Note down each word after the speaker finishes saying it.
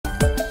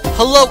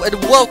Hello and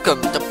welcome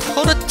to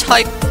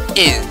Prototype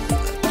In.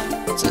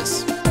 What's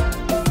this?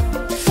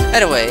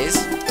 Anyways,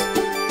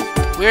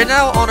 we're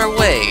now on our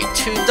way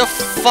to the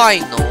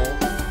final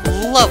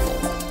level,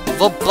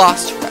 the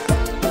boss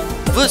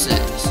round. This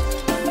is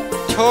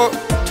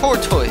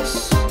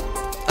Tortoise.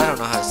 I don't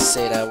know how to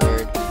say that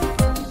word.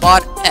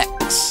 Bot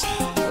X.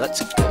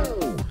 Let's go.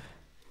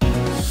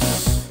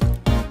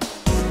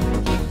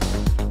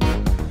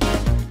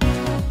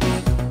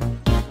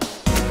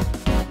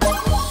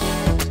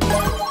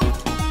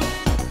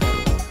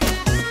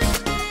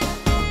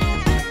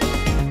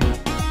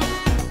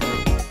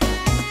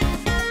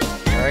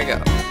 There we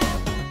go.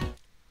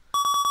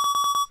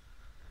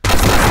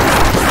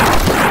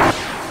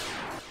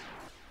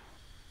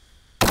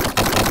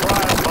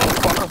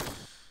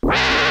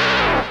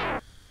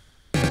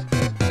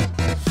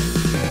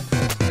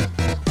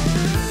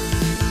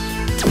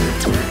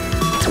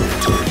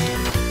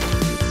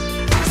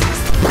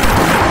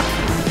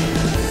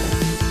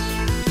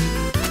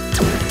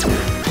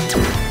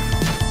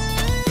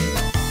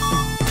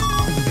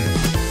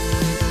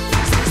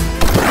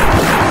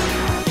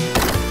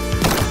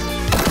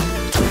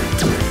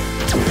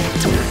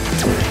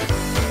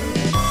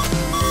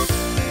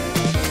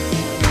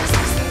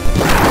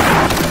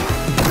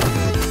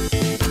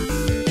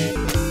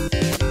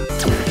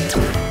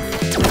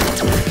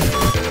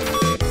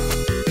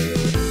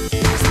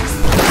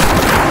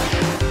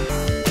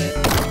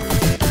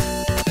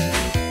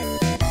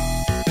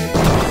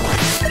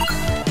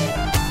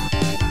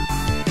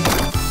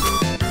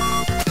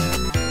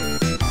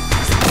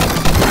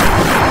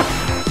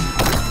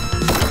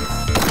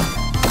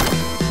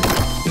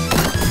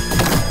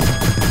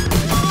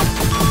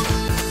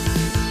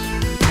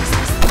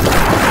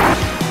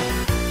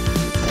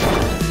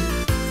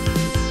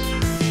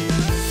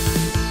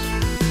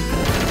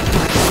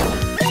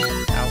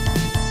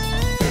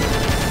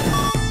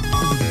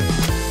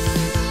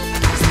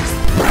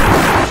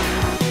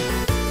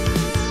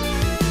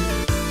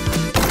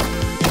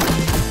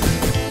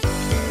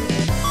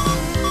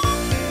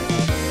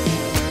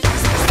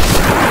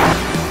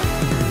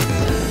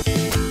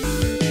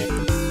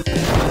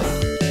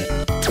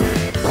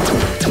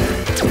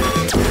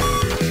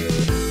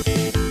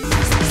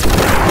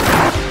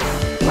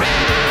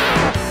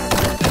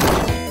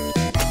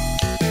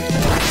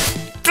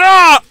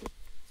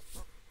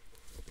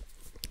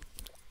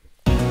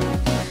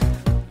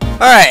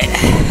 Alright,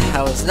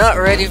 I was not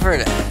ready for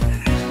that.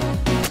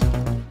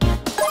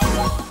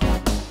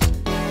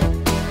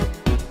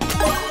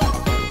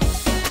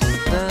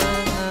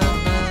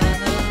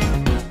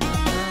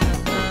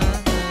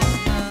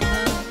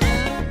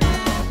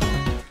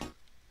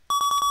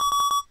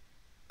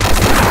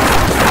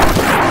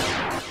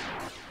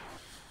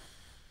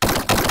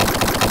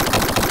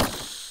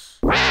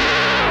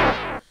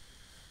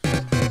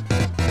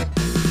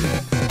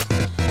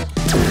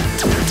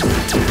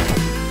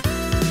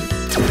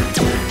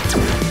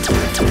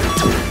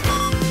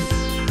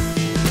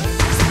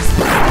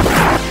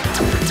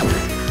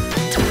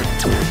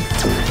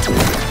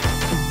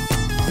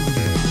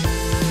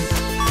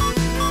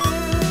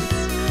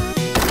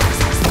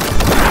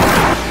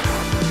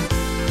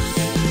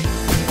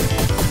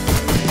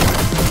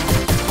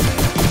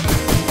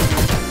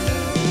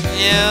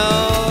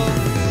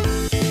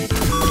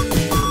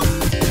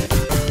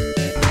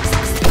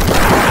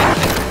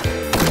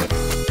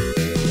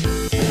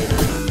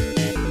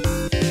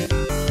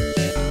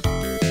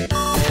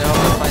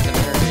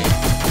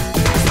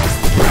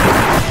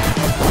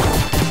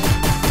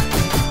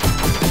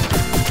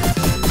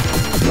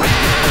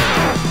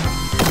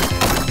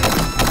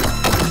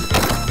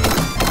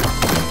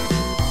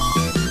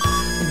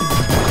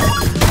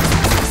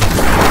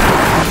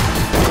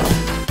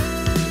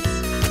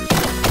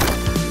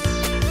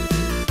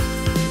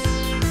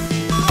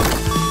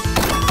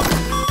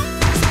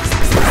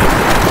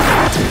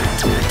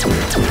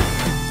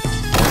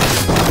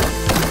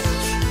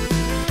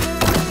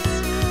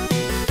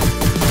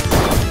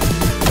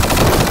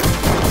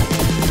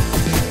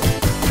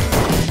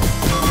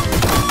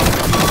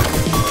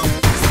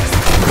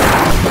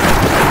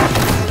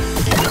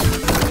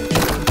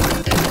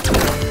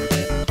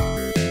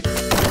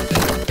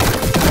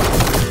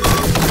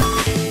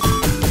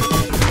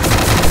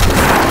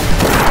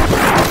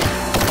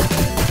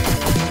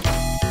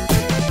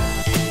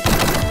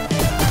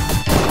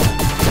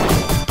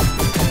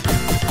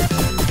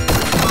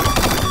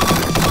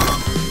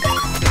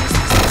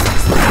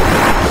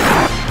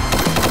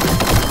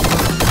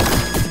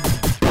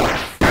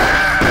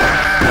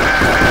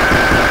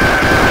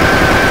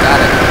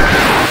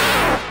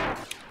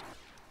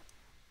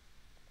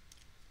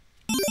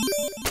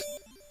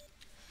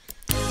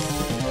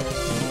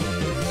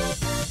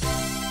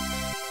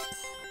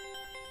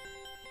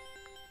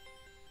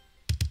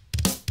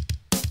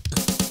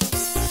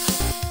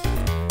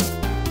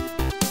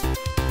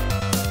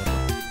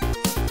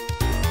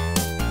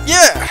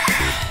 Yeah!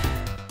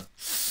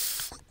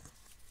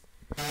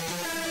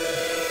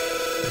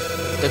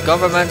 The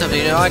government of the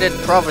United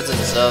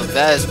Provinces of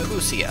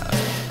Vespucia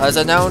has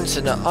announced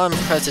an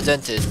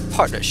unprecedented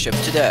partnership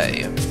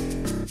today.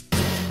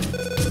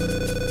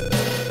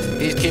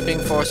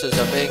 Peacekeeping forces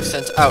are being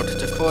sent out to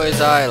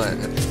Turquoise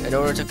Island in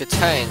order to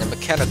contain the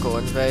mechanical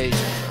invasion.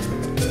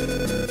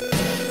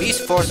 These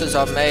forces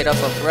are made up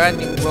of brand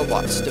new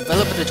robots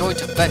developed in a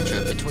joint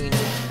venture between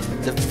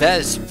the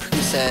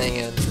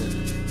Vespasian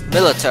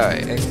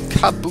military and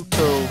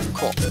Kabuto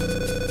Corp.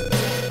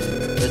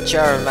 The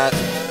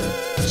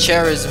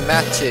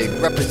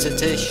charismatic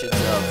representation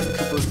of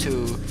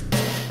Kabuto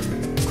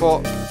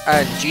Corp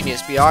and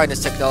genius behind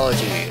this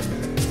technology,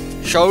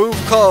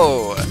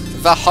 Shouko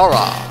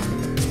Uehara,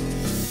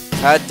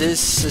 had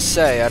this to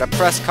say at a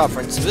press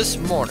conference this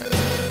morning.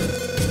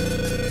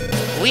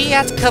 We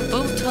at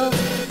Kabuto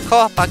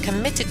Corp are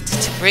committed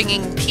to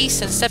bringing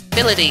peace and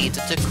stability to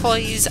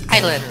Turquoise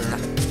Island.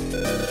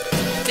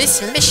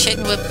 This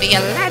mission will be a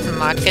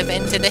landmark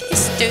event in the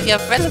history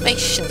of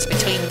relations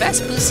between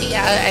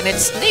Vespucia and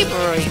its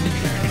neighboring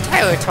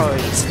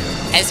territories,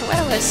 as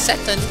well as set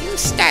a new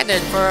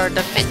standard for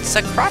defense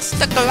across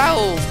the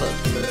globe.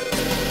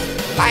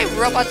 My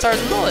robots are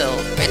loyal,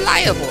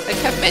 reliable, and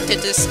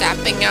committed to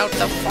stamping out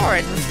the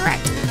foreign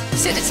threat.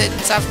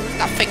 Citizens have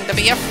nothing to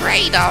be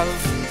afraid of.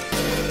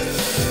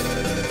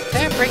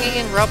 They're bringing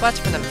in robots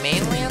from the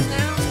mainland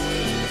now?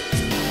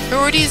 Who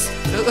are these?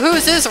 Who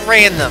is this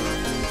random?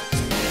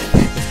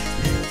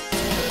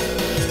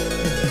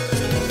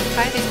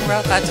 Fighting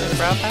robots with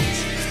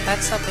robots?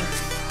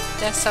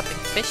 There's something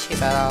fishy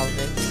about all of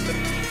this.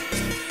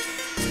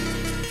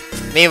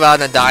 Meanwhile,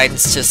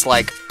 Nadine's just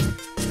like,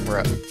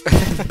 bro.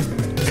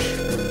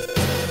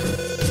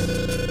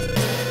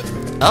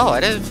 Oh,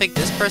 I didn't think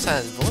this person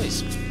has a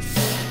voice.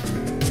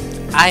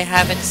 I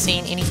haven't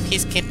seen any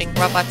peacekeeping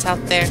robots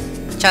out there,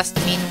 just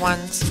mean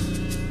ones.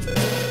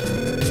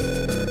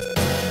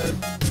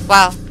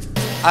 Well,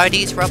 are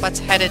these robots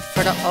headed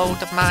for the old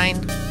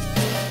mine?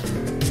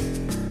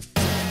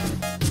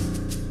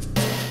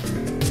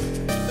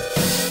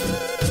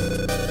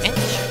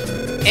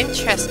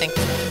 Interesting.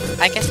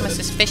 I guess my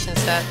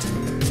suspicions that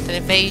the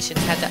invasion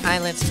had the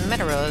island's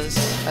minerals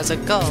as a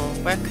goal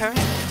were correct.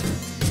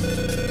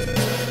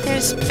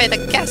 There's been a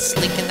gas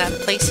leak in that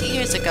place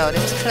years ago that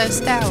was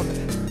closed down,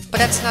 but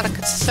that's not a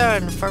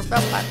concern for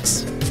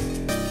robots.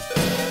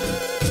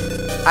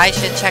 I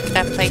should check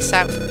that place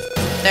out.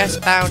 There's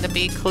bound to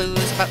be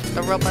clues about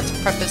the robot's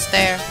purpose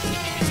there.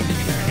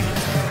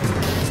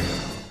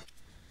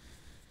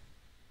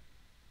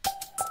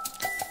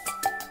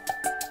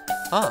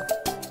 Huh.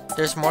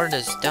 There's more to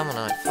this demo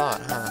than I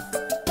thought, huh?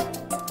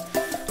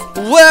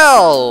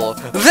 Well,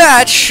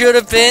 that should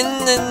have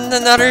been in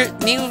another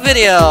new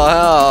video.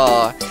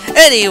 Oh.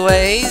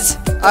 Anyways,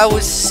 I will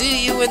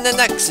see you in the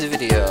next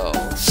video.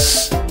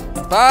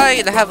 Bye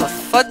and have a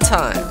fun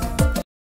time.